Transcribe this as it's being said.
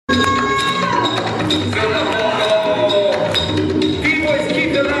B-boys, keep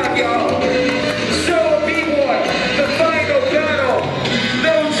it locked, y'all. Show a B-boy, the final battle.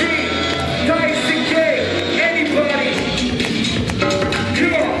 No G, Taisuke, anybody.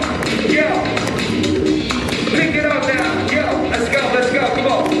 Come on, yo. Pick it up now, yo. Let's go, come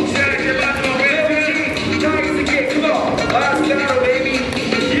on. No G, Taisuke, come on. Last battle, baby.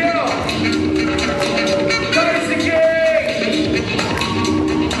 Yo. Taisuke.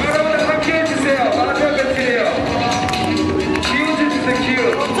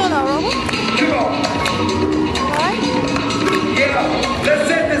 먼저 나오라고? Come on. Yeah, let's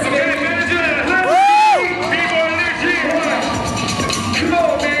set this man. Come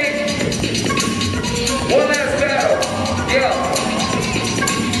on, man. One last battle. Yeah.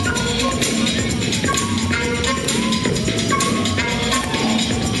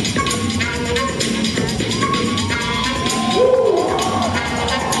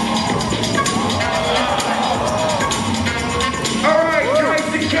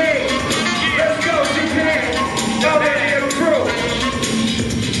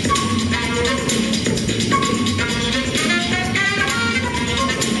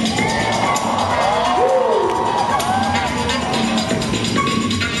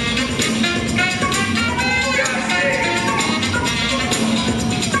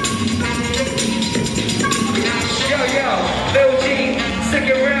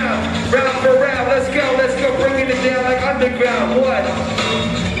 Round for round, let's go, bringing it down like underground, what?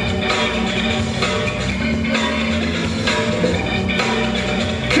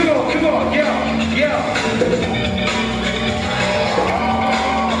 Come on, yeah.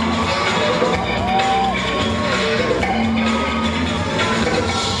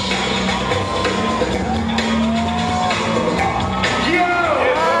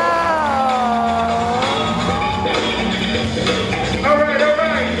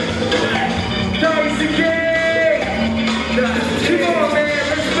 Taisuke,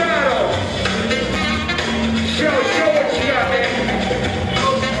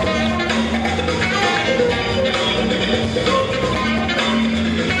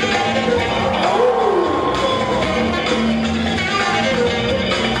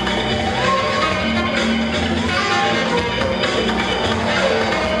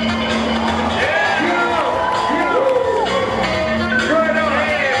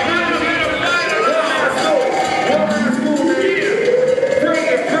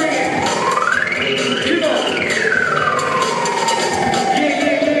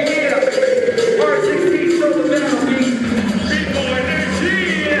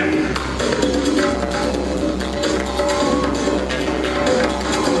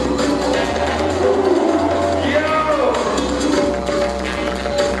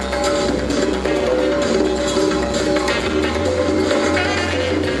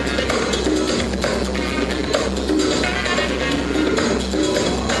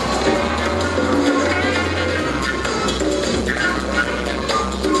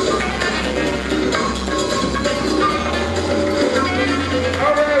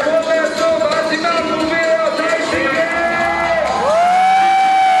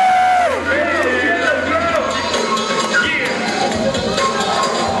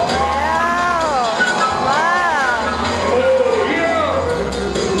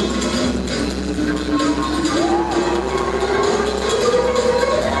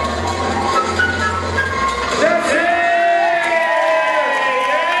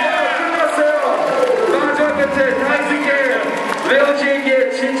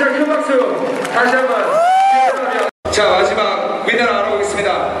 레오지에게 진짜 큰 박수 다시 한번